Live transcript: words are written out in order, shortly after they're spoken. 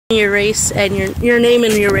Your race and your name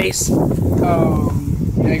and your race.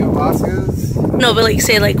 Diego Vasquez. No, but like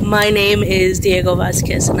say like my name is Diego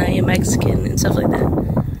Vasquez and I am Mexican and stuff like that.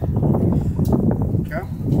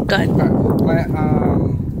 Okay. Go ahead.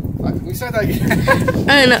 We said that again.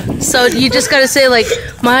 I don't know. So you just gotta say like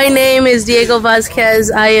my name is Diego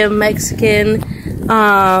Vasquez. I am Mexican,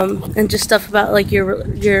 and just stuff about like your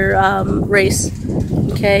race.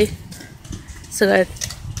 Okay. So go ahead.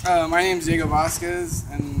 My name's Diego Vasquez,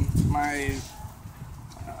 and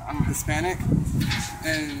I'm Hispanic,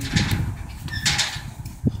 and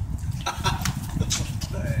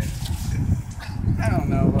I don't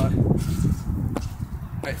know, but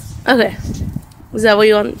right. Okay. Is that what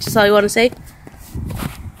you want? Just all you want to say?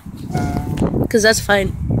 Because that's fine.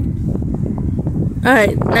 All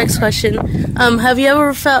right. Next question. Have you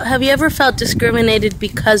ever felt discriminated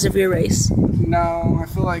because of your race? No, I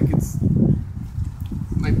feel like it's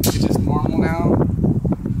just normal now,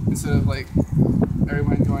 instead of like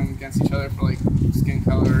everyone going against each other for like skin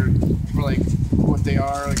color, for like what they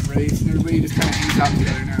are, like race, and everybody just kind of hangs out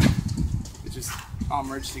together now. It just all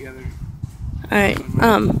merged together. All right.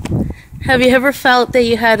 Have you ever felt that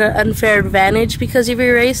you had an unfair advantage because of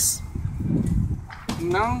your race?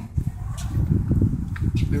 No.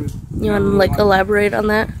 You want to like elaborate on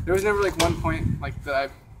that? There was never like one point like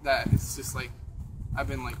that it's just like I've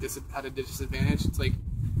been like had a disadvantage. It's like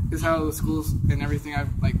this is how the schools and everything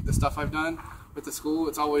the stuff I've done with the school.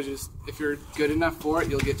 It's always just if you're good enough for it,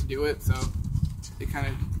 you'll get to do it. So it kind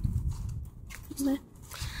of never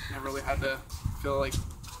really had to feel like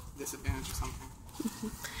disadvantage or something. Mm-hmm.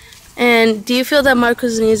 And do you feel that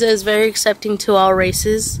Marcos Niza is very accepting to all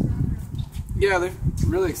races? Yeah, they're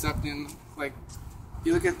really accepting. Like,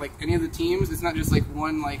 you look at like any of the teams, it's not just like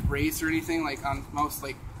one like race or anything. Like on most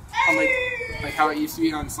like how it used to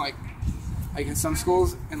be on like in some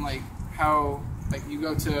schools, and like how like you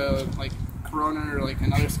go to like Corona or like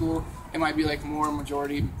another school, it might be like more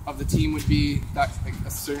majority of the team would be that like a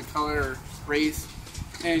certain color or race.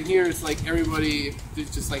 And here it's like everybody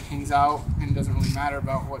just like hangs out and it doesn't really matter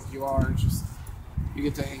about what you are. It's just you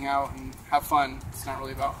get to hang out and have fun. It's not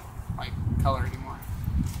really about like color anymore.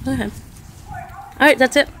 Okay. All right,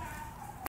 that's it.